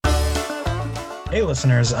Hey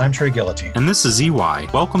listeners, I'm Trey Guillotine, And this is EY.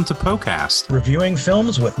 Welcome to PoCast. reviewing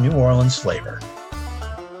films with New Orleans flavor.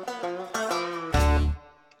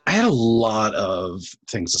 I had a lot of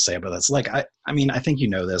things to say about this. I think you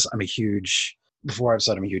know this. Before I've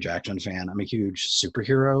said I'm a huge action fan, I'm a huge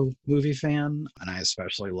superhero movie fan. And I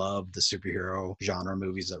especially love the superhero genre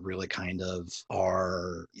movies that really kind of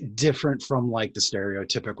are different from like the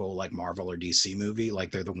stereotypical like Marvel or DC movie. Like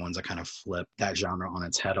they're the ones that kind of flip that genre on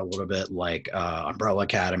its head a little bit, like Umbrella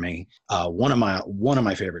Academy, one of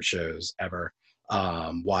my favorite shows ever.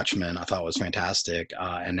 Watchmen I thought was fantastic,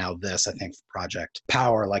 and now this, I think, Project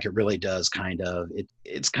Power, like it really does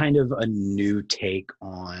it's kind of a new take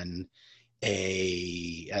on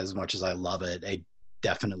as much as I love it,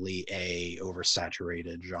 definitely a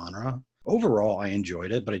oversaturated genre. Overall I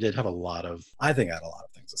enjoyed it, but I had a lot of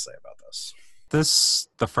things to say about this.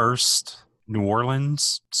 The first New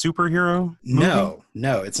Orleans superhero movie?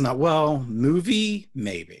 No, it's not. Well, movie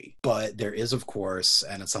maybe, but there is, of course,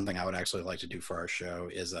 and it's something I would actually like to do for our show,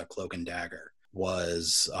 is a Cloak and Dagger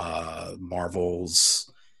was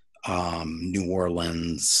Marvel's New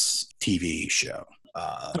Orleans TV show.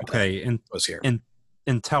 Okay, Was here.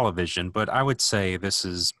 in television, but I would say this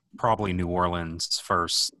is probably New Orleans'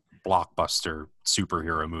 first blockbuster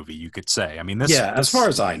superhero movie, you could say. I mean, As far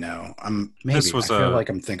as I know, I'm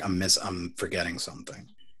forgetting something.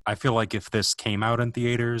 I feel like if this came out in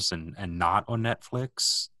theaters and not on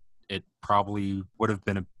Netflix, it probably would have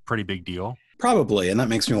been a pretty big deal. Probably, and that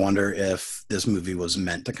makes me wonder if this movie was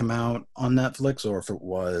meant to come out on Netflix or if it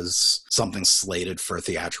was something slated for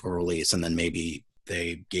theatrical release, and then maybe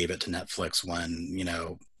they gave it to Netflix when,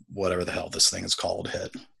 whatever the hell this thing is called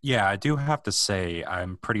hit. Yeah, I do have to say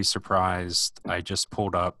I'm pretty surprised. I just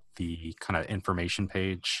pulled up the kind of information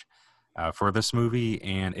page for this movie,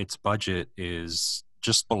 and its budget is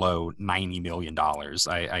just below $90 million.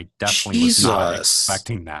 I definitely was not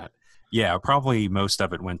expecting that. Yeah, probably most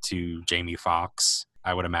of it went to Jamie Foxx,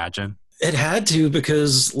 I would imagine. It had to,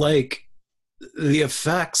 because, like, the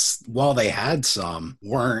effects, while they had some,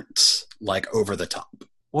 weren't, like, over the top.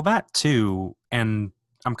 Well, that too, and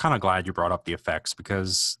I'm kind of glad you brought up the effects,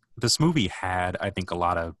 because this movie had, I think, a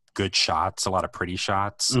lot of good shots, a lot of pretty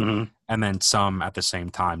shots, Mm-hmm. and then some at the same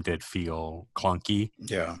time did feel clunky.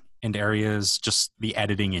 Yeah. In areas, just the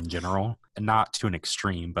editing in general, and not to an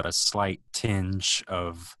extreme, but a slight tinge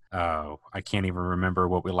of, I can't even remember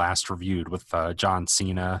what we last reviewed with John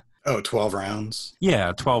Cena. Oh, 12 rounds?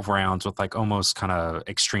 Yeah, 12 rounds with like almost kind of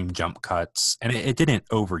extreme jump cuts. And it didn't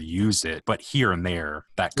overuse it, but here and there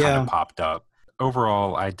that kind of popped up.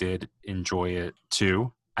 Overall, I did enjoy it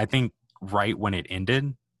too. I think right when it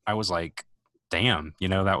ended, I was like, damn,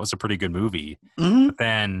 that was a pretty good movie. Mm-hmm. But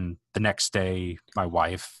then the next day, my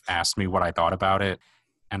wife asked me what I thought about it,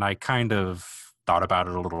 and I kind of thought about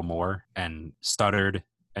it a little more and stuttered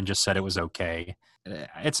and just said it was okay.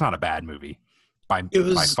 It's not a bad movie by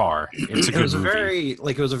far. It's a good movie.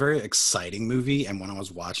 It was a very exciting movie, and when I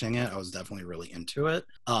was watching it, I was definitely really into it.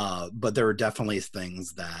 But there were definitely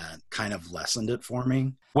things that kind of lessened it for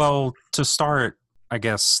me. Well, to start, I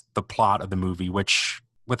guess the plot of the movie, which,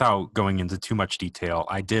 without going into too much detail,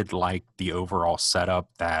 I did like the overall setup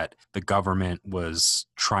that the government was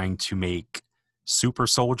trying to make super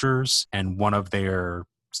soldiers, and one of their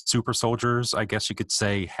super soldiers, I guess you could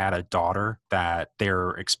say, had a daughter that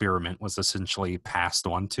their experiment was essentially passed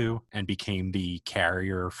on to and became the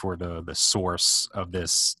carrier for the source of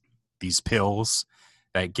these pills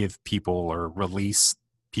that give people or release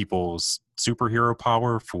people's superhero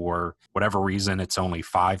power. For whatever reason, it's only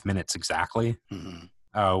 5 minutes exactly.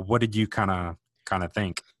 Mm-hmm. What did you kind of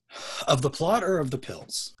think of the plot or of the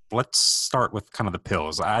pills? Let's start with kind of the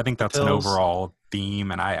pills. I think that's an overall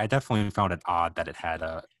theme, and I definitely found it odd that it had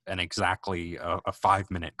exactly a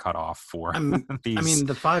 5-minute cutoff for these. I mean,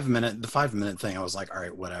 the 5-minute thing, I was like, all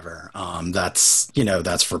right, whatever. That's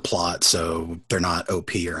for plot, so they're not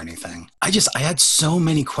OP or anything. I had so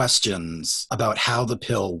many questions about how the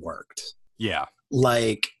pill worked. Yeah.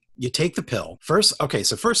 Like, you take the pill. First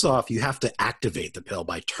off, you have to activate the pill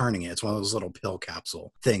by turning it. It's one of those little pill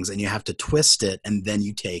capsule things, and you have to twist it, and then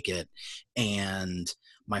you take it. And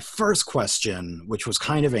my first question, which was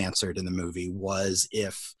kind of answered in the movie, was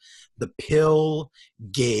if the pill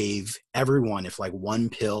gave everyone, if like one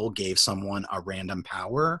pill gave someone a random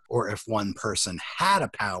power, or if one person had a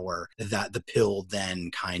power that the pill then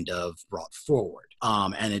kind of brought forward.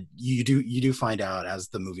 And you do find out as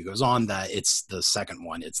the movie goes on that it's the second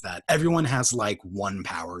one. It's that everyone has like one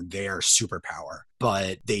power, their superpower,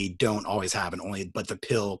 but they don't always happen. But the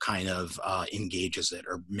pill kind of engages it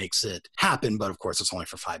or makes it happen. But of course, it's only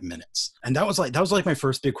for 5 minutes. And that was like my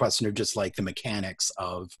first big question of just like the mechanics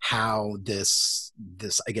of how this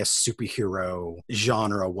I guess superhero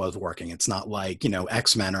genre was working. It's not like,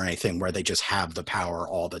 X-Men or anything where they just have the power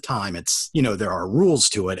all the time. It's, there are rules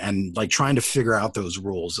to it, and like trying to figure out those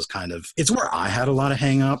rules is it's where I had a lot of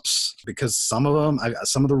hangups, because some of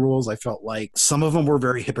the rules I felt like some of them were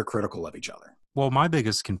very hypocritical of each other. Well, my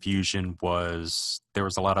biggest confusion was there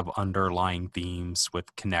was a lot of underlying themes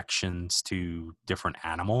with connections to different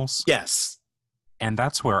animals. Yes. And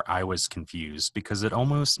that's where I was confused, because it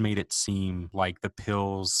almost made it seem like the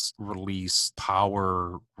pills release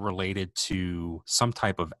power related to some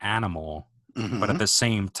type of animal. Mm-hmm. But at the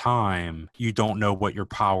same time, you don't know what your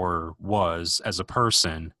power was as a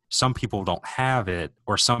person. Some people don't have it,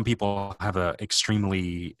 or some people have an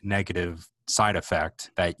extremely negative side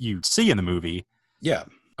effect that you see in the movie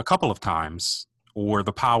a couple of times, or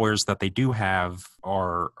the powers that they do have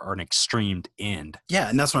are an extreme end. Yeah,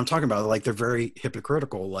 and that's what I'm talking about. Like, they're very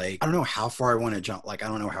hypocritical. Like, I don't know how far I want to jump. Like, I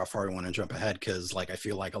don't know how far I want to jump ahead, because like I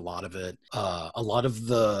feel like a lot of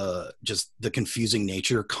the confusing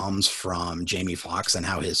nature comes from Jamie Foxx and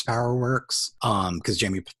how his power works. Because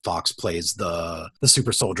Jamie Foxx plays the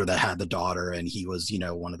super soldier that had the daughter, and he was,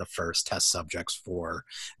 one of the first test subjects for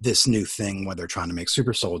this new thing where they're trying to make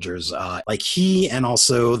super soldiers. Like, he and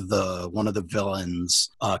also one of the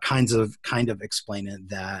villains kind of explain it,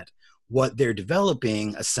 that what they're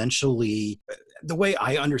developing essentially, the way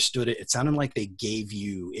I understood it, it sounded like it gave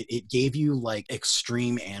you like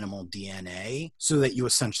extreme animal DNA so that you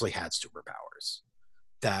essentially had superpowers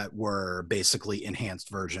that were basically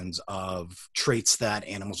enhanced versions of traits that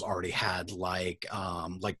animals already had, like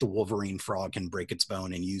the Wolverine frog can break its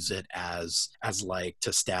bone and use it as like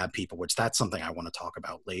to stab people, which that's something I want to talk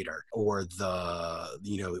about later. Or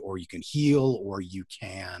or you can heal, or you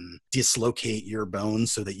can dislocate your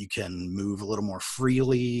bones so that you can move a little more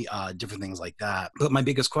freely, different things like that. But my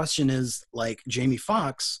biggest question is, like, Jamie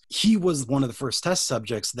Foxx, he was one of the first test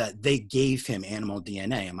subjects that they gave him animal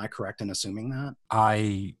DNA. Am I correct in assuming that?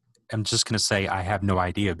 I'm just going to say I have no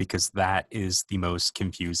idea, because that is the most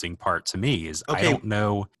confusing part to me. I don't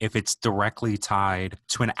know if it's directly tied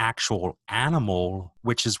to an actual animal,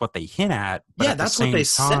 which is what they hint at. But at that's the same what they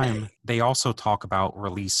time, say. They also talk about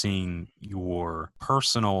releasing your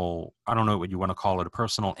personal, I don't know what you want to call it, a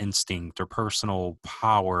personal instinct or personal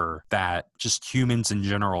power that just humans in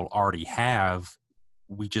general already have.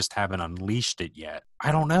 We just haven't unleashed it yet.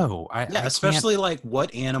 I don't know. Especially like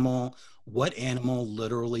what animal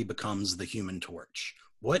literally becomes the Human Torch?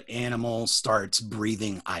 What animal starts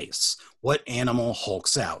breathing ice? What animal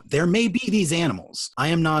hulks out? There may be these animals. I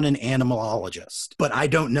am not an animalologist, but I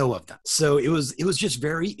don't know of them. So it was just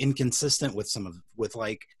very inconsistent with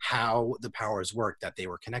like how the powers work, that they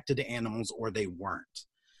were connected to animals or they weren't.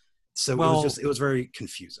 So it was very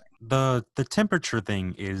confusing. The temperature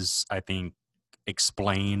thing is, I think,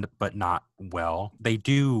 explained, but not well. They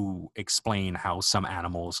do explain how some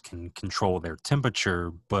animals can control their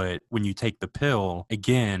temperature, but when you take the pill,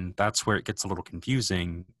 again, that's where it gets a little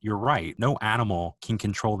confusing. You're right. No animal can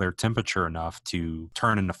control their temperature enough to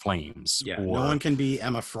turn into flames. Yeah, no one can be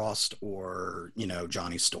Emma Frost or,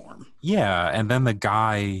 Johnny Storm. Yeah, and then the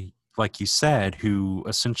guy, like you said, who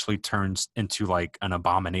essentially turns into like an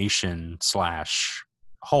abomination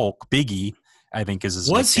 / Hulk, Biggie, I think is his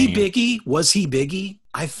nickname. Was he Biggie?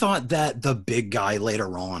 I thought that the big guy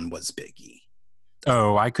later on was Biggie.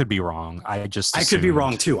 Oh, I could be wrong. I could be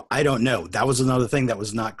wrong too. I don't know. That was another thing that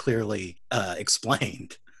was not clearly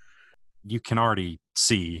explained. You can already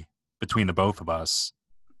see between the both of us,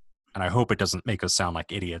 and I hope it doesn't make us sound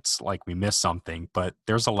like idiots, like we missed something, but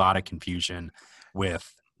there's a lot of confusion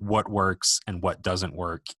with what works and what doesn't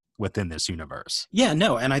work within this universe. Yeah,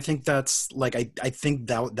 no, and I think that's like I think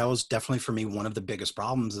that was definitely for me one of the biggest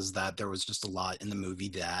problems, is that there was just a lot in the movie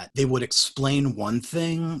that they would explain one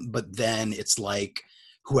thing, but then it's like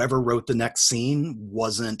whoever wrote the next scene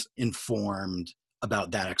wasn't informed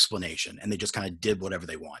about that explanation, and they just kind of did whatever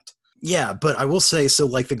they want. Yeah, but I will say, so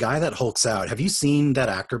like the guy that hulks out, have you seen that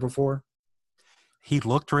actor before? He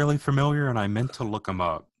looked really familiar, and I meant to look him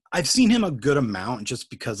up. I've seen him a good amount just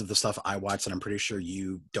because of the stuff I watch, and I'm pretty sure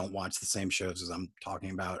you don't watch the same shows as I'm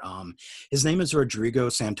talking about. His name is Rodrigo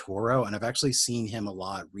Santoro, and I've actually seen him a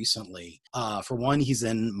lot recently. For one, he's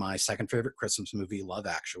in my second favorite Christmas movie, Love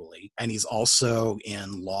Actually, and he's also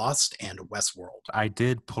in Lost and Westworld. I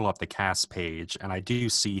did pull up the cast page, and I do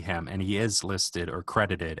see him, and he is listed or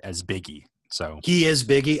credited as Biggie. So He is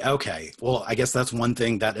Biggie. Okay. Well, I guess that's one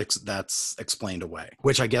thing that's explained away,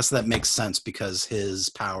 which I guess that makes sense because his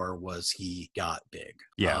power was he got big.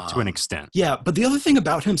 yeah, to an extent. Yeah, but the other thing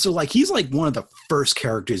about him, so like he's like one of the first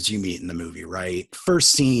characters you meet in the movie, right?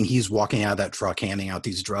 First scene, he's walking out of that truck handing out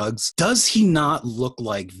these drugs. Does he not look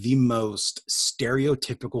like the most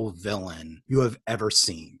stereotypical villain you have ever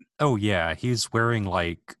seen? Oh yeah, he's wearing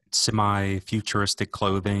like semi-futuristic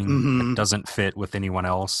clothing that doesn't fit with anyone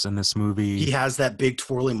else in this movie. He has that big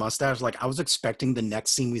twirly mustache. Like I was expecting the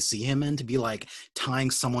next scene we see him in to be like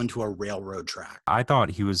tying someone to a railroad track. I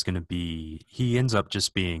thought he was going to be, he ends up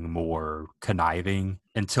just being more conniving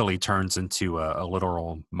until he turns into a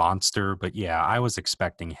literal monster. But yeah, I was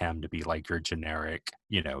expecting him to be like your generic,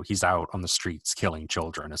 he's out on the streets killing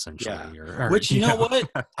children essentially. Yeah. Which, you know what?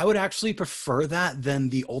 I would actually prefer that than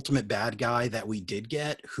the ultimate bad guy that we did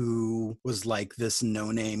get, who was like this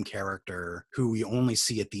no-name character who we only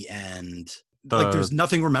see at the end. Like there's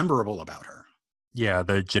nothing memorable about her. Yeah,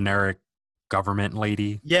 the generic government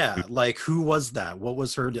lady. Yeah, like who was that? What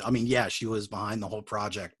was her? I mean, yeah, she was behind the whole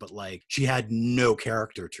project, but like she had no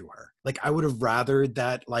character to her. Like I would have rathered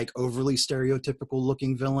that like overly stereotypical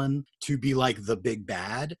looking villain to be like the big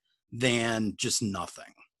bad than just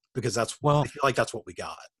nothing, because I feel like that's what we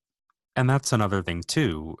got. And that's another thing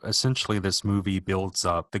too. Essentially, this movie builds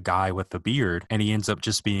up the guy with the beard, and he ends up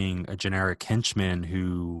just being a generic henchman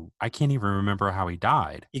who I can't even remember how he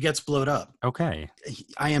died. He gets blowed up. Okay.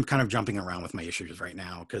 I am kind of jumping around with my issues right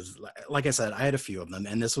now because, like I said, I had a few of them,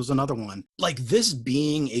 and this was another one. Like this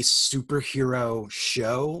being a superhero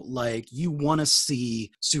show, like you want to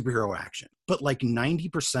see superhero action. But like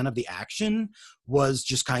 90% of the action was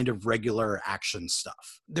just kind of regular action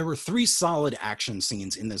stuff. There were 3 solid action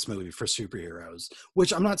scenes in this movie for superheroes,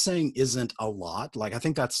 which I'm not saying isn't a lot. Like I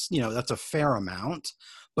think that's a fair amount.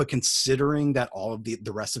 But considering that all of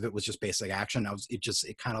the rest of it was just basic action,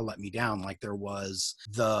 it kind of let me down. Like there was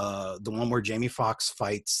the one where Jamie Foxx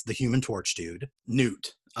fights the Human Torch dude,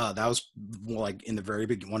 Newt. That was like in the very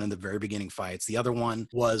beginning fights. The other one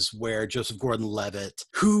was where Joseph Gordon-Levitt,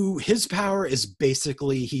 who his power is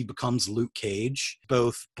basically he becomes Luke Cage,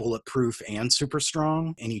 both bulletproof and super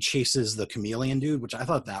strong, and he chases the chameleon dude, which I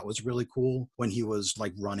thought that was really cool when he was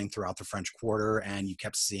like running throughout the French Quarter and you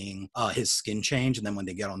kept seeing his skin change, and then when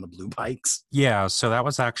they get on the blue bikes. Yeah, so that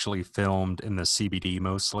was actually filmed in the CBD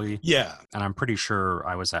mostly. Yeah. And I'm pretty sure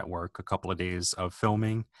I was at work a couple of days of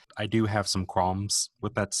filming. I do have some qualms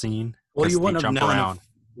with that scene. Well, you wouldn't have known.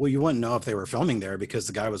 You wouldn't know if they were filming there because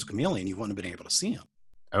the guy was a chameleon. You wouldn't have been able to see him.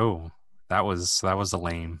 Oh, that was a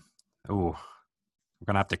lame. Oh, we're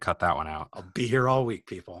gonna have to cut that one out. I'll be here all week,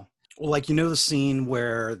 people. Well, like the scene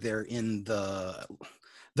where they're in the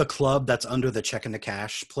club that's under the check and the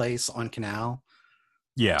cash place on Canal.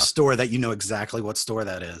 Yeah, store that exactly what store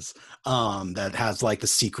that is. That has like the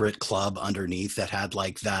secret club underneath that had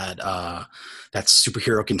like that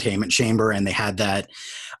superhero containment chamber, and they had that.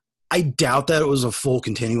 I doubt that it was a full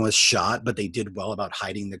continuous shot, but they did well about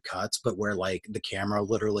hiding the cuts. But where like the camera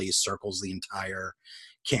literally circles the entire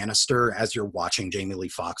canister as you're watching Jamie Lee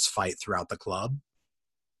Foxx fight throughout the club.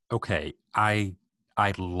 Okay, I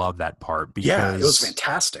love that part because it was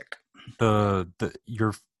fantastic.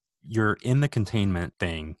 You're in the containment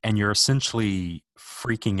thing and you're essentially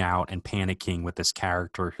freaking out and panicking with this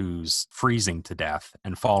character who's freezing to death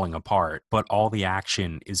and falling apart, but all the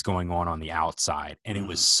action is going on the outside, and it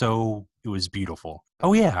was beautiful.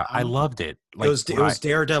 Oh yeah, I loved it. Like, it was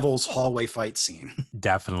Daredevil's hallway fight scene.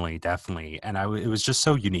 Definitely. And it was just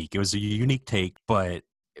so unique. It was a unique take, but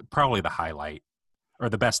probably the highlight or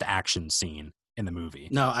the best action scene in the movie.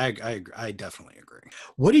 No, I definitely agree.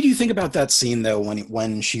 What did you think about that scene though when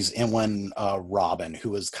Robin,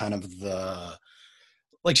 who is kind of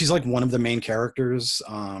she's like one of the main characters.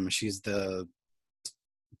 She's the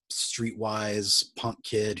streetwise punk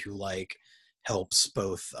kid who like helps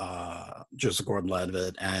both Joseph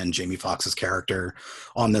Gordon-Levitt and Jamie Foxx's character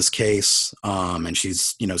on this case. And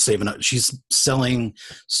she's she's selling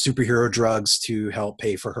superhero drugs to help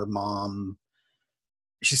pay for her mom.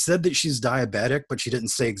 She said that she's diabetic, but she didn't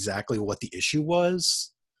say exactly what the issue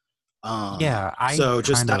was.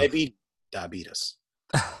 Diabetes.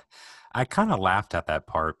 I kind of laughed at that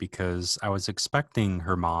part because I was expecting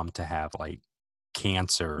her mom to have like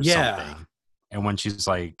cancer or something. And when she's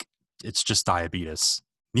like, it's just diabetes,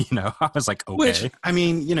 I was like, okay. Which, I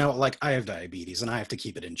mean, like I have diabetes and I have to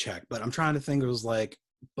keep it in check, but I'm trying to think, it was like,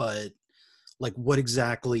 but like what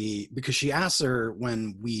exactly, because she asks her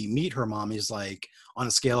when we meet her mom, he's like, on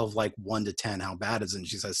a scale of like 1 to 10, how bad is it? And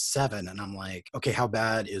she says 7. And I'm like, okay, how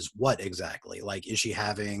bad is what exactly? Like, is she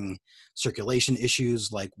having circulation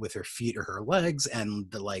issues like with her feet or her legs,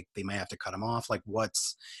 and like they might have to cut them off? Like,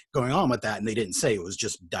 what's going on with that? And they didn't say. It was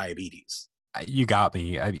just diabetes. You got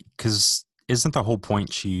me. Because isn't the whole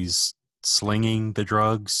point she's slinging the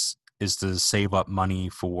drugs is to save up money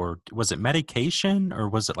for, was it medication or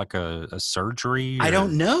was it like a surgery? I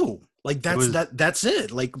don't know. Like It was, that's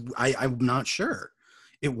it. Like I'm not sure.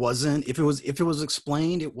 It wasn't, if it was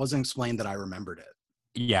explained, it wasn't explained that I remembered it.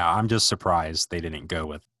 yeah, I'm just surprised they didn't go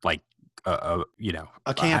with like you know,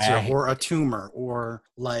 A cancer or a tumor or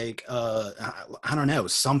like I don't know,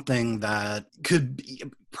 something that could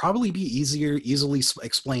probably be easily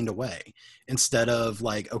explained away, instead of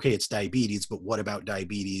like, okay, it's diabetes, but what about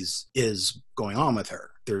diabetes is going on with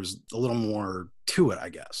her? There's a little more to it, I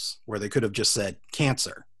guess, where they could have just said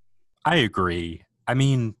cancer. I agree. I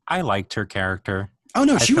mean, I liked her character. Oh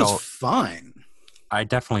no, I she was felt fine. I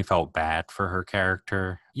definitely felt bad for her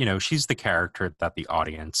character. You know, she's the character that the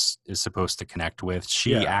audience is supposed to connect with.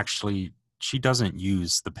 Yeah. She doesn't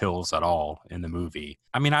use the pills at all in the movie.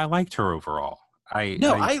 I mean, I liked her overall.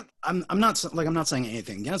 No, I I'm not like, I'm not saying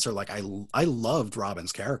anything against her. Like I loved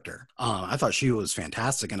Robin's character. I thought she was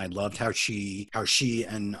fantastic, and I loved how she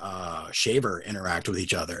and Shaver interact with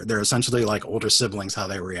each other. They're essentially like older siblings, how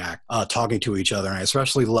they react talking to each other. And I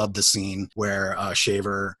especially love the scene where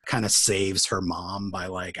Shaver kind of saves her mom by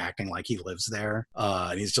like acting like he lives there,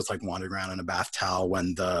 and he's just like wandering around in a bath towel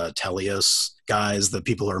when the Telius guys, the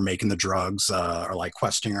people who are making the drugs, are like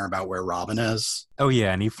questioning her about where Robin is. Oh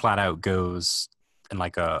yeah, and he flat out goes in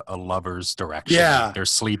like a lover's direction. Yeah. Like they're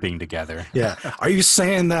sleeping together. Yeah. Are you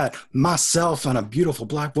saying that myself and a beautiful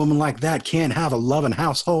black woman like that can't have a loving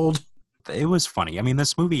household? It was funny. I mean,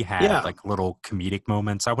 this movie had Yeah. like little comedic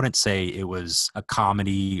moments. I wouldn't say it was a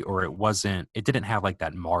comedy, or it didn't have like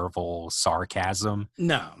that Marvel sarcasm,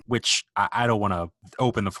 No. which I don't want to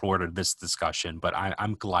open the floor to this discussion, but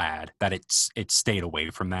I'm glad that it stayed away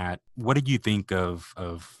from that. What did you think of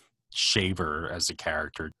Shaver as a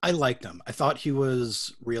character? I liked him. I thought he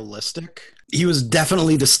was realistic. He was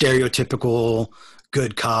definitely the stereotypical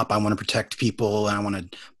good cop. I want to protect people, and I want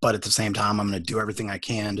to, but at the same time, I'm going to do everything I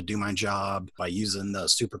can to do my job by using the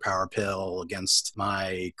superpower pill against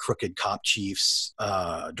my crooked cop chief's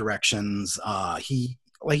directions.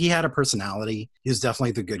 He had a personality. He was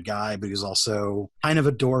definitely the good guy, but he was also kind of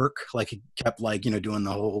a dork. Like he kept like, doing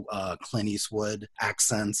the whole Clint Eastwood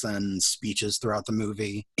accents and speeches throughout the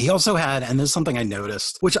movie. He also had, and this is something I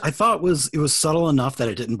noticed, which I thought was subtle enough that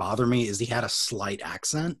it didn't bother me, is he had a slight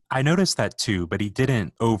accent. I noticed that too, but he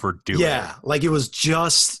didn't overdo it. Yeah, like it was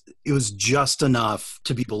just enough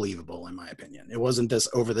to be believable, in my opinion. It wasn't this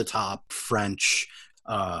over the top French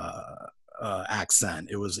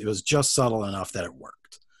accent. It was just subtle enough that it worked.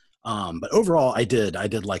 But overall, I did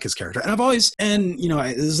like his character, and I've always, and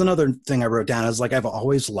this is another thing I wrote down, is like I've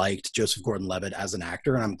always liked Joseph Gordon-Levitt as an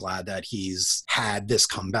actor, and I'm glad that he's had this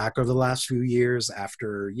comeback over the last few years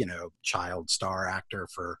after child star actor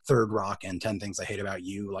for Third Rock and 10 Things I Hate About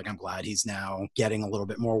You. Like I'm glad he's now getting a little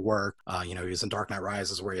bit more work. He was in Dark Knight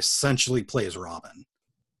Rises, where he essentially plays Robin.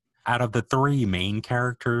 Out of the three main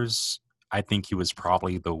characters, I think he was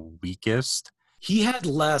probably the weakest. He had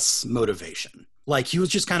less motivation. Like he was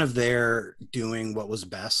just kind of there doing what was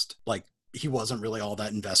best. Like he wasn't really all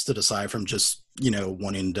that invested, aside from just,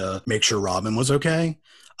 wanting to make sure Robin was okay.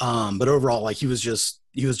 But overall, like he was just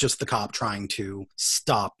the cop trying to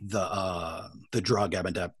stop the drug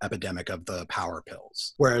epidemic of the power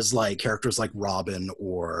pills. Whereas like characters like Robin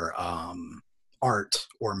or Art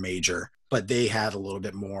or Major, but they had a little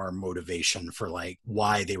bit more motivation for like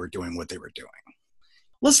why they were doing what they were doing.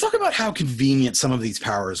 Let's talk about how convenient some of these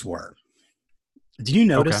powers were. Did you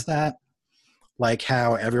notice that? Like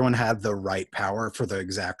how everyone had the right power for the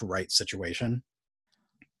exact right situation?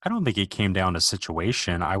 I don't think it came down to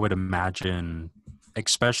situation. I would imagine,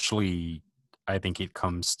 especially, I think it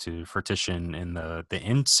comes to fruition in the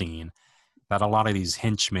end scene, that a lot of these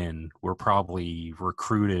henchmen were probably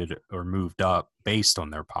recruited or moved up based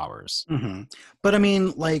on their powers. Mm-hmm. But I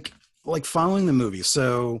mean, like following the movie.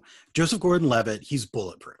 So Joseph Gordon-Levitt, he's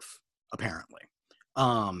bulletproof, apparently.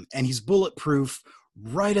 And he's bulletproof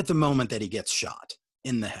right at the moment that he gets shot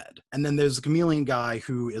in the head. And then there's a chameleon guy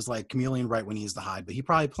who is like chameleon right when he's the hide, but he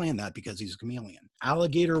probably planned that because he's a chameleon.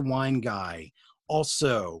 Alligator wine guy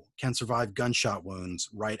also can survive gunshot wounds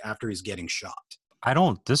right after he's getting shot. I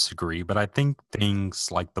don't disagree, but I think things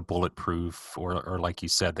like the bulletproof or like you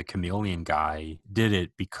said, the chameleon guy did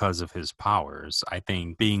it because of his powers. I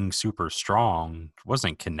think being super strong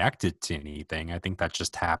wasn't connected to anything. I think that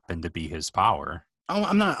just happened to be his power. Oh,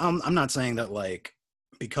 I'm not saying that like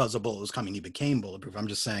because a bullet was coming, he became bulletproof. I'm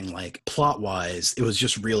just saying like plot wise, it was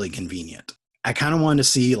just really convenient. I kind of wanted to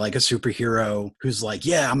see like a superhero who's like,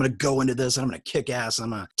 yeah, I'm going to go into this and I'm going to kick ass.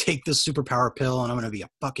 I'm going to take this superpower pill and I'm going to be a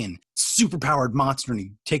fucking superpowered monster. And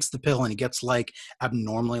he takes the pill and he gets like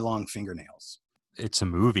abnormally long fingernails. It's a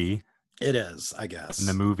movie, It is, I and the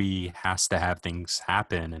guess. movie has to have things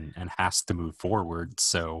happen and has to move forward.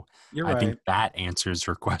 So You're I think right. that answers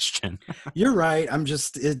your question. You're right.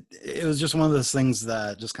 It was just one of those things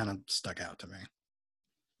that just kind of stuck out to me.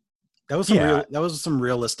 Yeah. That was some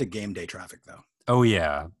realistic game day traffic though. Oh,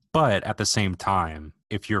 yeah. But at the same time,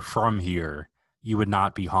 if you're from here, you would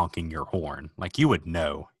not be honking your horn. Like, you would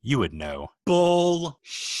know. You would know.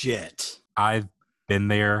 Bullshit. I've been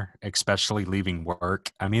there, especially leaving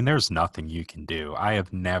work. I mean, there's nothing you can do. I have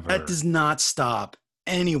That never. does not stop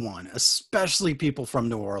anyone, especially people from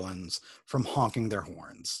New Orleans, from honking their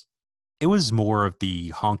horns. It was more of the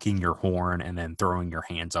honking your horn and then throwing your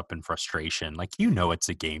hands up in frustration. Like, you know, it's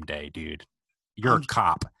a game day, dude. You're a I'm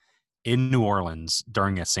cop in New Orleans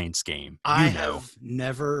during a Saints game. I You know. have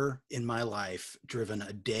never in my life driven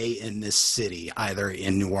a day in this city, either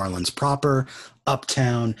in New Orleans proper,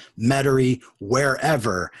 uptown, Metairie,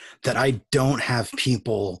 wherever, that I don't have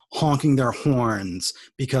people honking their horns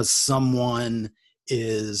because someone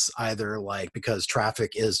is either like because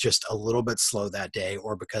traffic is just a little bit slow that day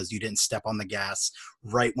or because you didn't step on the gas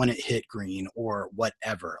right when it hit green or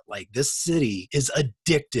whatever. Like this city is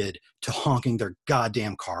addicted to honking their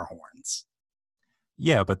goddamn car horns.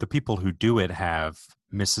 Yeah, but the people who do it have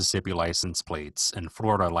Mississippi license plates and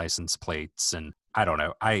Florida license plates. And I don't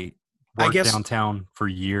know. I I worked guess downtown for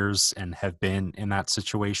years and have been in that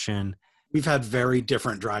situation. we've had very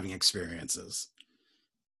different driving experiences.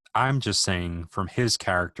 I'm just saying, from his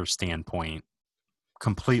character standpoint,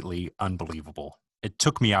 completely unbelievable. It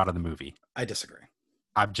took me out of the movie. I disagree.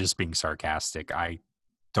 I'm just being sarcastic. I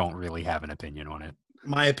don't really have an opinion on it.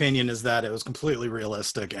 My opinion is that it was completely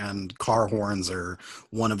realistic, and car horns are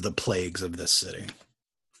one of the plagues of this city.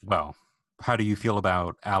 Well, how do you feel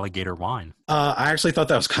about alligator wine? I actually thought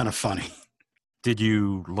that was kind of funny. Did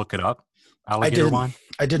you look it up? I Alligator did. wine?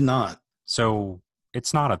 I did not. So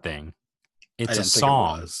it's not a thing. I It's a didn't think it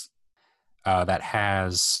song was. that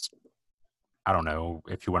has, I don't know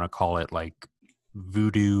if you want to call it like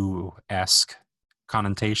voodoo esque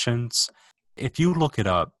connotations. If you look it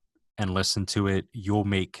up and listen to it, you'll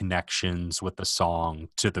make connections with the song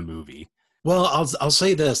to the movie. Well, I'll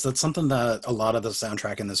say this. That's something that a lot of the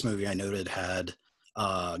soundtrack in this movie I noted had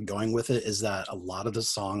going with it is that a lot of the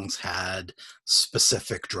songs had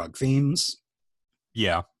specific drug themes.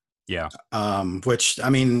 Yeah. Yeah. Which I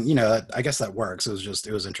mean, you know, I guess that works.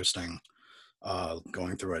 It was interesting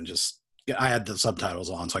going through it and just I had the subtitles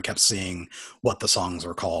on, so I kept seeing what the songs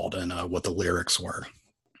were called and what the lyrics were.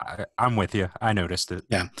 I'm with you. I noticed it.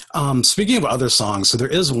 Yeah. Speaking of other songs, so there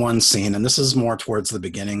is one scene, and this is more towards the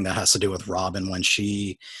beginning that has to do with Robin when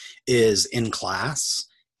she is in class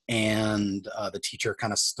and the teacher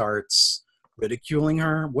kind of starts ridiculing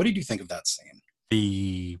her. What did you think of that scene?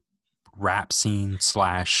 The rap scene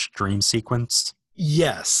slash dream sequence.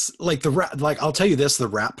 Yes, like the rap. Like I'll tell you this, the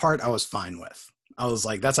rap part I was fine with. I was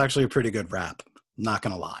like, that's actually a pretty good rap. Not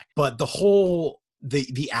gonna lie, but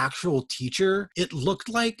the actual teacher, it looked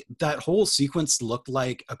like that whole sequence looked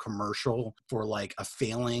like a commercial for like a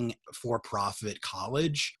failing for-profit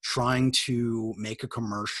college trying to make a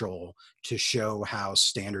commercial to show how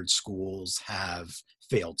standard schools have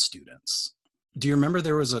failed students. Do you remember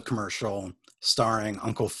there was a commercial starring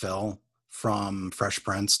Uncle Phil from Fresh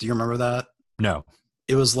Prince? Do you remember that? No.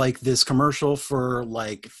 It was like this commercial for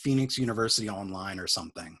like Phoenix University Online or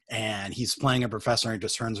something. And he's playing a professor and he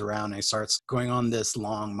just turns around and he starts going on this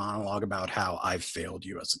long monologue about how I've failed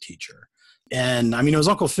you as a teacher. And I mean, it was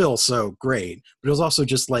Uncle Phil, so great. But it was also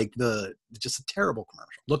just like just a terrible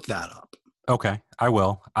commercial. Look that up. Okay, I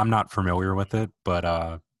will. I'm not familiar with it,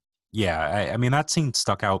 but yeah, I mean that scene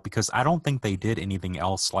stuck out because I don't think they did anything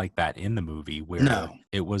else like that in the movie where No.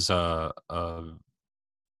 it was a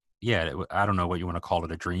yeah, I don't know what you want to call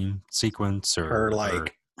it, a dream sequence Her or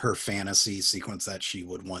like her fantasy sequence that she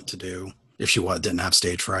would want to do if she didn't have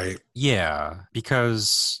stage fright. yeah,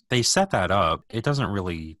 because they set that up. It doesn't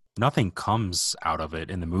really nothing comes out of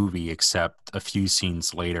it in the movie except a few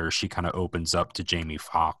scenes later she kind of opens up to Jamie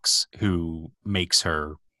Foxx who makes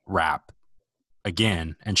her rap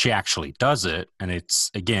again, and she actually does it, and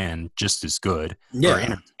it's again just as good or Yeah.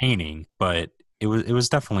 entertaining, but it was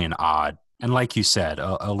definitely an odd, and like you said,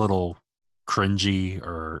 a little cringy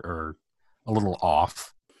or a little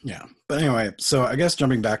off. Yeah. But anyway, so I guess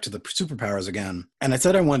jumping back to the superpowers again, and I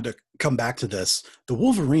said I wanted to come back to this. The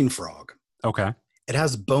Wolverine frog, Okay. it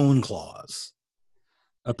has bone claws.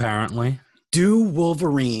 Apparently. Do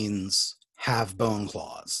Wolverines have bone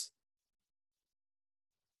claws?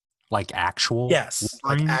 Like actual Yes,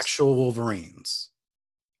 like Wolverines? actual Wolverines.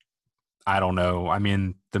 I don't know. I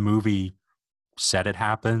mean, the movie said it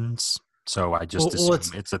happens, so I just Well,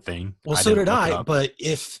 assume it's a thing. I so didn't did look it I. up. But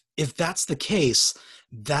if that's the case,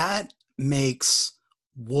 that makes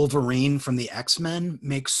Wolverine from the X-Men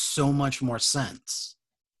makes so much more sense.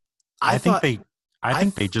 I I think thought they I I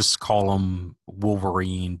think they just call him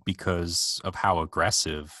Wolverine because of how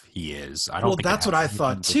aggressive he is. I don't Well, think it that's what has I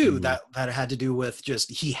thought anything to too. do. That it had to do with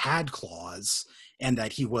just he had claws and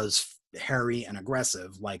that he was hairy and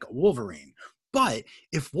aggressive like a Wolverine. But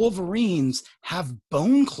if Wolverines have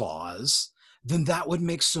bone claws, then that would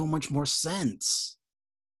make so much more sense.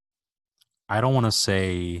 I don't want to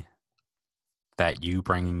say that you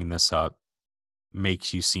bringing this up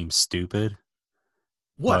makes you seem stupid,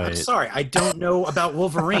 What? I'm but sorry. I don't know about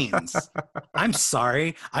Wolverines. I'm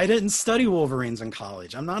sorry. I didn't study Wolverines in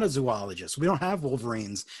college. I'm not a zoologist. We don't have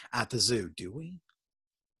Wolverines at the zoo, do we?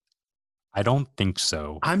 I don't think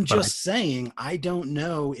so. I'm But I just saying, I don't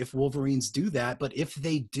know if Wolverines do that, but if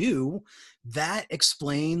they do, that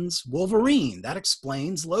explains Wolverine. That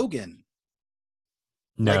explains Logan,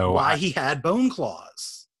 like no, why I he had bone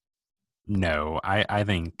claws. no, I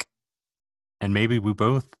think, and maybe we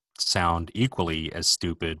both sound equally as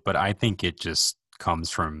stupid, but I think it just comes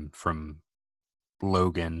from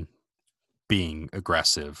Logan being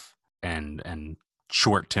aggressive and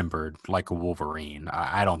short tempered like a Wolverine.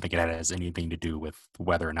 I don't think it has anything to do with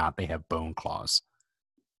whether or not they have bone claws.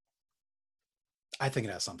 I think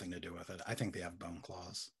it has something to do with it. I think they have bone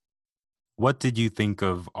claws. What did you think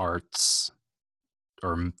of Art's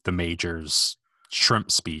or the Major's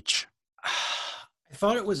shrimp speech? I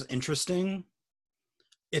thought it was interesting.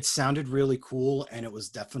 It sounded really cool, and it was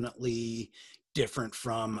definitely different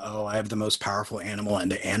from, oh, I have the most powerful animal, and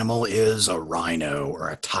the animal is a rhino or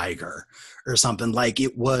a tiger or something. Like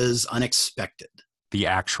it was unexpected. The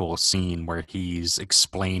actual scene where he's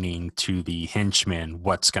explaining to the henchman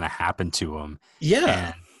what's going to happen to him,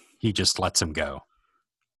 Yeah. and he just lets him go.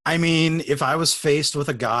 I mean, if I was faced with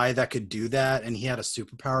a guy that could do that and he had a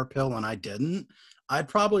superpower pill and I didn't, I'd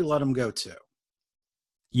probably let him go too.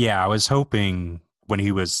 Yeah, I was hoping when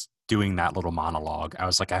he was doing that little monologue, I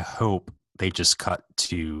was like, I hope they just cut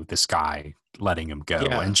to this guy letting him go.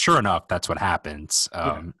 Yeah. And sure enough, that's what happens.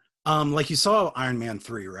 Yeah. Like you saw Iron Man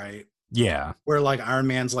 3, right? Yeah. Where like Iron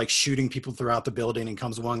Man's like shooting people throughout the building and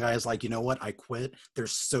comes one guy is like, you know what? I quit. They're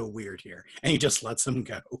so weird here. And he just lets them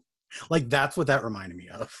go. Like that's what that reminded me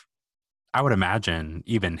of. I would imagine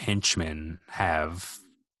even henchmen have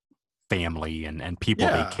family and people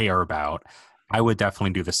they Yeah. care about. I would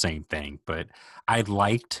definitely do the same thing. But I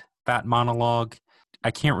liked that monologue.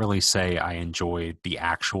 I can't really say I enjoyed the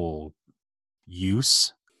actual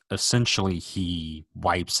use. Essentially, he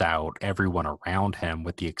wipes out everyone around him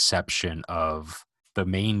with the exception of the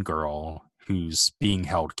main girl who's being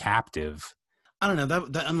held captive. I don't know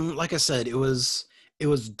that I mean, like I said, it was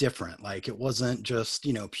different. Like it wasn't just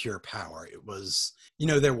pure power. It was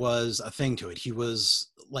there was a thing to it. He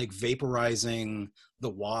was like vaporizing the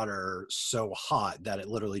water so hot that it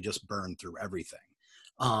literally just burned through everything.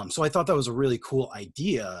 So I thought that was a really cool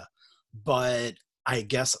idea, but I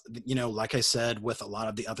guess like I said, with a lot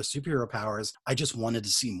of the other superhero powers, I just wanted to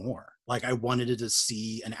see more. Like I wanted to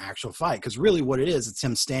see an actual fight because really, what it is, it's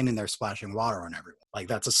him standing there splashing water on everyone. Like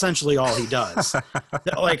that's essentially all he does.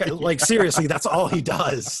 Like seriously, that's all he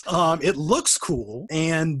does. It looks cool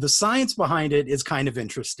and the science behind it is kind of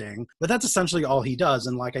interesting, but that's essentially all he does.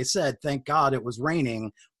 And like I said, thank God it was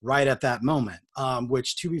raining right at that moment,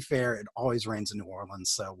 which to be fair, it always rains in New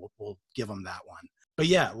Orleans, so we'll give him that one. But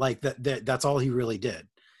yeah, like that's all he really did.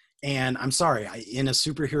 And I'm sorry, in a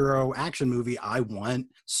superhero action movie, I want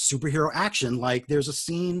superhero action. Like there's a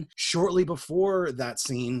scene shortly before that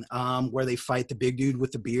scene where they fight the big dude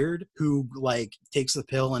with the beard who like takes the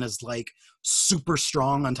pill and is like super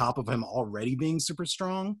strong on top of him already being super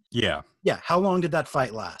strong. Yeah. Yeah. How long did that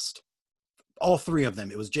fight last? All three of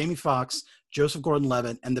them. It was Jamie Foxx, Joseph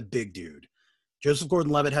Gordon-Levitt, and the big dude. Joseph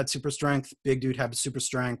Gordon-Levitt had super strength. Big dude had super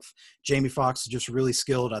strength. Jamie Foxx was just really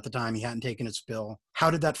skilled at the time. He hadn't taken his pill. How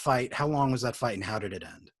did that fight? How long was that fight, and how did it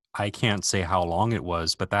end? I can't say how long it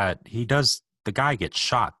was, but that he does the guy gets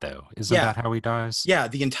shot though. Isn't Yeah, that how he dies? yeah.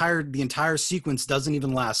 The entire sequence doesn't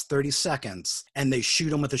even last 30 seconds, and they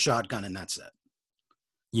shoot him with a shotgun, and that's it.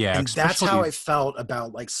 Yeah, And that's how especially. I felt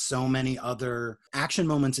about like so many other action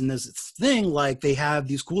moments in this thing. Like they have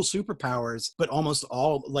these cool superpowers, but almost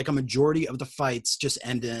all, like a majority of the fights just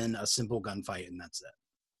end in a simple gunfight and that's it.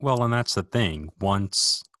 Well, and that's the thing.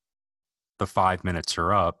 Once the 5 minutes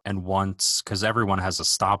are up, and once, because everyone has a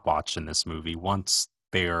stopwatch in this movie, once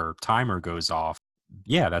their timer goes off,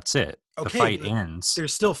 yeah, that's it. The Okay, fight but ends.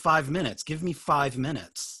 there's still 5 minutes. Give me 5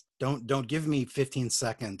 minutes. Don't give me 15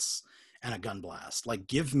 seconds and a gun blast. Like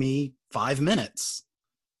give me 5 minutes.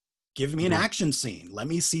 Give me an You're action scene. Let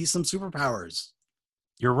me see some superpowers.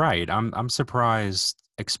 you're right. I'm surprised,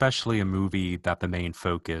 especially a movie that the main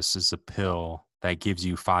focus is a pill that gives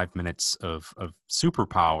you 5 minutes of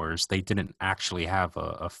superpowers. They didn't actually have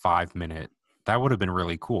a 5 minute. That would have been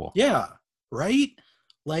really cool. Yeah, right?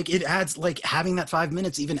 Like it adds, like having that 5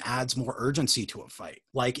 minutes even adds more urgency to a fight.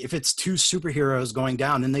 Like if it's two superheroes going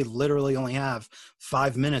down and they literally only have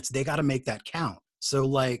 5 minutes, they got to make that count. So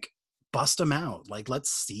like bust them out. Like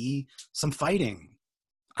let's see some fighting.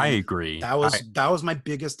 I And agree. that was my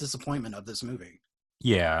biggest disappointment of this movie.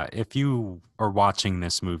 Yeah, if you are watching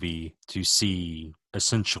this movie to see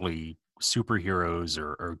essentially superheroes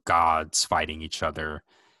or gods fighting each other,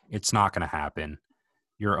 it's not going to happen.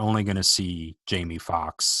 You're only going to see Jamie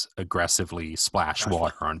Foxx aggressively splash Gosh,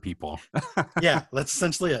 water on people. yeah, that's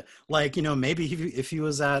essentially it. Like, maybe if he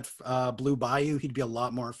was at Blue Bayou, he'd be a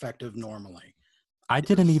lot more effective normally. If I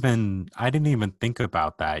didn't even think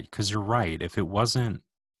about that because you're right. If it wasn't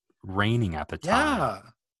raining at the time, Yeah,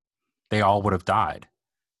 they all would have died.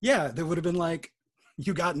 yeah, there would have been like,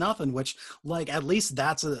 you got nothing. Which, like, at least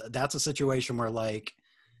that's a situation where like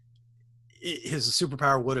his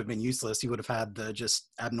superpower would have been useless. He would have had the just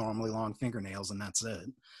abnormally long fingernails, and that's it.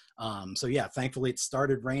 So yeah, thankfully it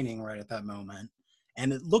started raining right at that moment,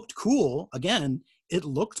 and it looked cool. Again, it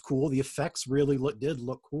looked cool. The effects really did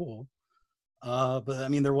look cool. But I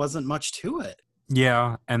mean, there wasn't much to it.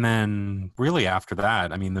 Yeah, and then really after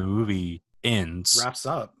that, I mean, the movie ends. Wraps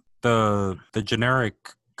up. The generic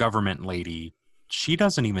government lady, she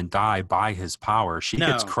doesn't even die by his power. She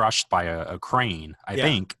gets No. crushed by a crane, I Yeah.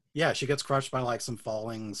 think. Yeah, she gets crushed by like some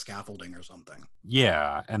falling scaffolding or something.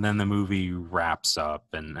 Yeah, and then the movie wraps up,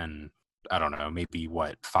 and I don't know, maybe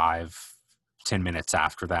what 5-10 minutes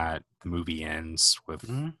after that, the movie ends with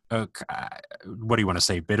Mhm. what do you want to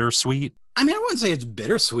say? Bittersweet. I mean, I wouldn't say it's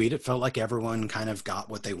bittersweet. It felt like everyone kind of got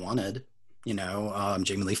what they wanted.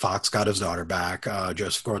 Jamie Lee Foxx got his daughter back.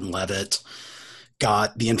 Joseph Gordon-Levitt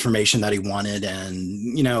got the information that he wanted,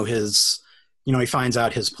 and he finds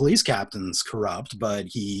out his police captain's corrupt, but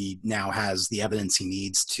he now has the evidence he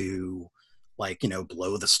needs to, like,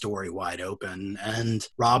 blow the story wide open. And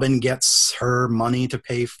Robin gets her money to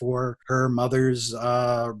pay for her mother's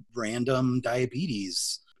random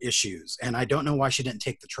diabetes issues, and I don't know why she didn't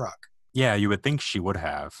take the truck. Yeah, you would think she would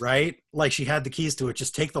have. Right? Like she had the keys to it.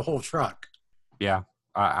 Just take the whole truck. Yeah,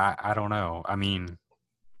 I don't know. I mean,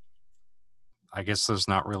 I guess there's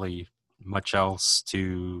not really much else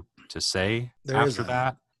to say There after isn't.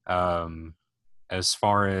 that. As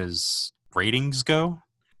far as ratings go,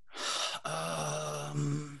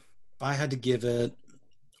 If I had to give it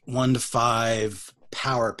 1 to 5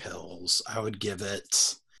 power pills, I would give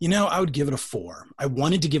it. I would give it a 4. I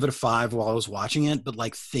wanted to give it a 5 while I was watching it, but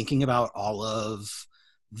like thinking about all of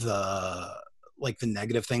the the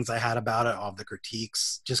negative things I had about it, all the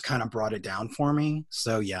critiques, just kind of brought it down for me.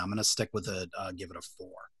 So yeah, I'm gonna stick with it. Give it a 4.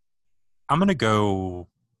 I'm gonna go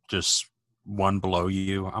just one below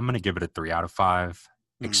you. I'm gonna give it a 3 out of 5.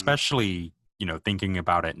 Mm. Especially, thinking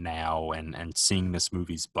about it now and seeing this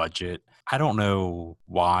movie's budget. I don't know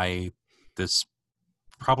why this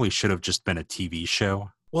probably should have just been a TV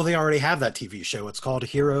show. Well, they already have that TV show. It's called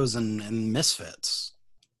Heroes and Misfits.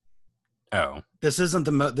 Oh, This isn't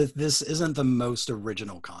this isn't the most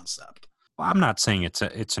original concept. well, I'm not saying it's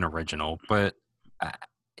an original, but uh,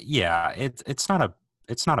 yeah, it's not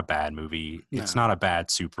a bad movie. It's No, not a bad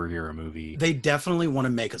superhero movie. they definitely want to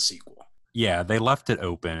make a sequel. Yeah, they left it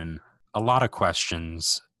open. A lot of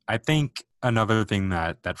questions. I think another thing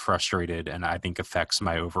that frustrated and I think affects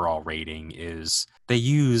my overall rating is they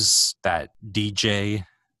use that DJ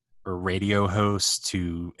or radio host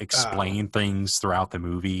to Oh, explain things throughout the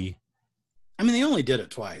movie. I mean, they only did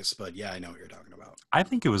it twice, but yeah, I know what you're talking about. I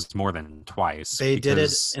think it was more than twice They did it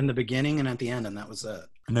because in the beginning and at the end, and that was it.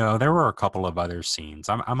 no, there were a couple of other scenes.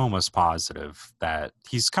 I'm almost positive that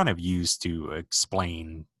he's kind of used to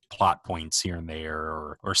explain plot points here and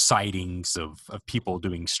there or sightings of people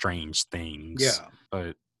doing strange things. Yeah.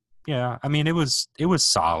 But yeah, I mean it was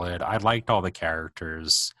solid. I liked all the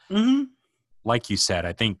characters. Hmm. Like you said,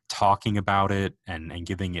 I think talking about it and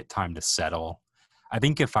giving it time to settle, I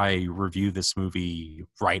think if I review this movie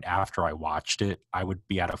right after I watched it, I would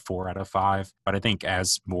be at a 4 out of 5. But I think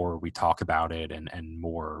as more we talk about it and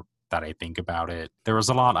more that I think about it, there was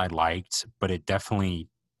a lot I liked, but it definitely,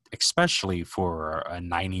 especially for a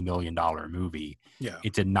 $90 million movie,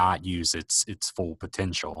 it did not use its full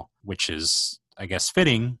potential, which is, I guess,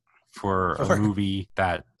 fitting for a movie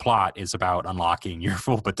that plot is about unlocking your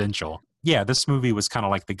full potential. Yeah, this movie was kind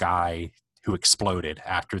of like the guy who exploded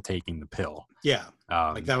after taking the pill. Yeah,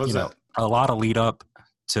 like that was a lot of lead up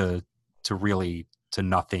to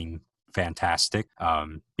nothing fantastic.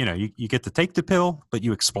 You get to take the pill, but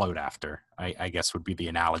you explode after. I guess would be the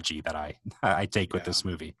analogy that I take with this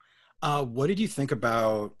movie. What did you think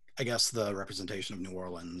about, I guess, the representation of New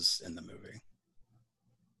Orleans in the movie?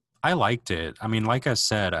 I liked it. I mean, like I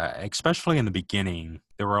said, especially in the beginning,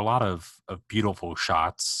 there were a lot of beautiful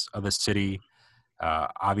shots of the city.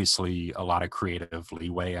 Obviously, a lot of creative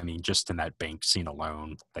leeway. I mean, just in that bank scene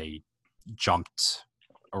alone, they jumped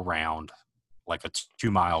around like a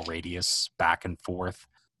 2-mile radius back and forth.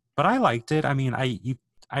 But I liked it. I mean, I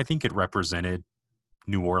think it represented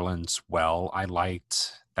New Orleans well. I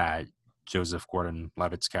liked that Joseph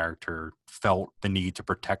Gordon-Levitt's character felt the need to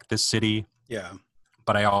protect this city. Yeah.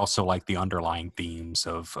 But I also like the underlying themes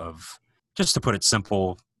of just to put it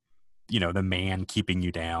simple, the man keeping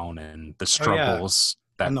you down and the struggles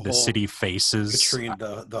that the city faces.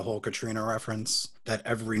 The whole Katrina reference that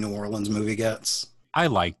every New Orleans movie gets. I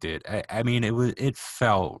liked it. I mean, it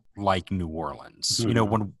felt like New Orleans.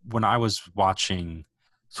 Mm-hmm. When I was watching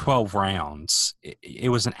 12 Rounds, it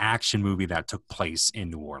was an action movie that took place in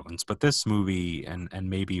New Orleans. But this movie, and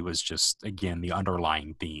maybe it was just, again, the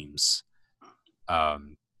underlying themes,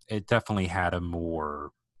 it definitely had a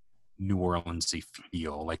more New Orleans-y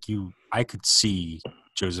feel. Like I could see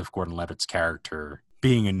Joseph Gordon-Levitt's character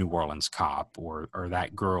being a New Orleans cop, or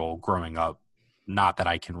that girl growing up. Not that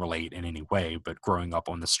I can relate in any way, but growing up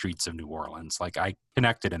on the streets of New Orleans, like I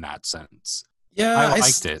connected in that sense. Yeah, I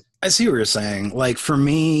liked it. I see what you're saying. Like for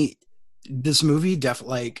me, this movie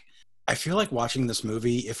definitely, I feel like watching this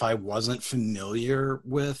movie, if I wasn't familiar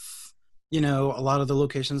with, a lot of the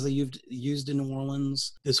locations that you've used in New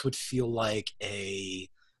Orleans, this would feel like a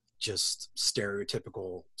just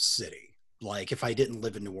stereotypical city. Like if I didn't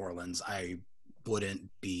live in New Orleans, I wouldn't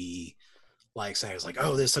be like say I was like,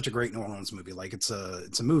 oh, this is such a great New Orleans movie. Like it's a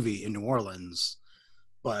movie in New Orleans,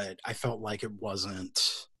 but I felt like it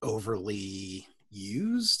wasn't overly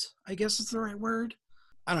used, I guess is the right word.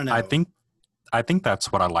 I don't know. I think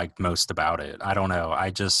that's what I liked most about it. I don't know.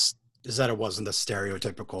 Is that it wasn't the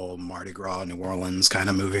stereotypical Mardi Gras New Orleans kind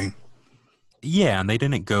of movie. Yeah, and they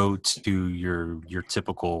didn't go to your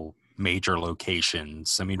typical major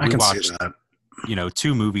locations. I mean, we watched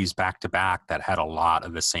 2 movies back to back that had a lot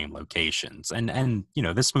of the same locations. And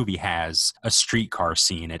this movie has a streetcar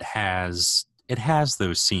scene. It has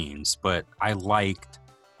those scenes, but I liked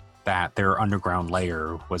that their underground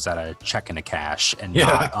layer was at a check and a cash and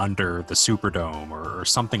not under the Superdome or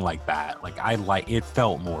something like that. Like it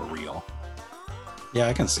felt more real. Yeah,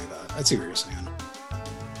 I can see that. I see what you're saying.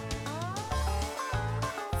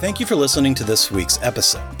 Thank you for listening to this week's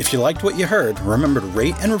episode. If you liked what you heard, remember to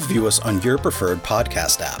rate and review us on your preferred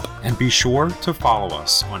podcast app. And be sure to follow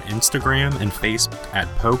us on Instagram and Facebook at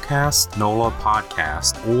Pocast NOLA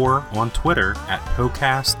Podcast or on Twitter at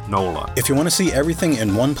Pocast NOLA. If you want to see everything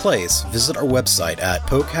in one place, visit our website at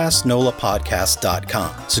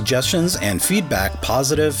podcastnolapodcast.com. Suggestions and feedback,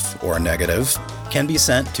 positive or negative, can be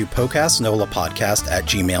sent to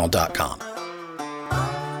podcastnolapodcast@gmail.com.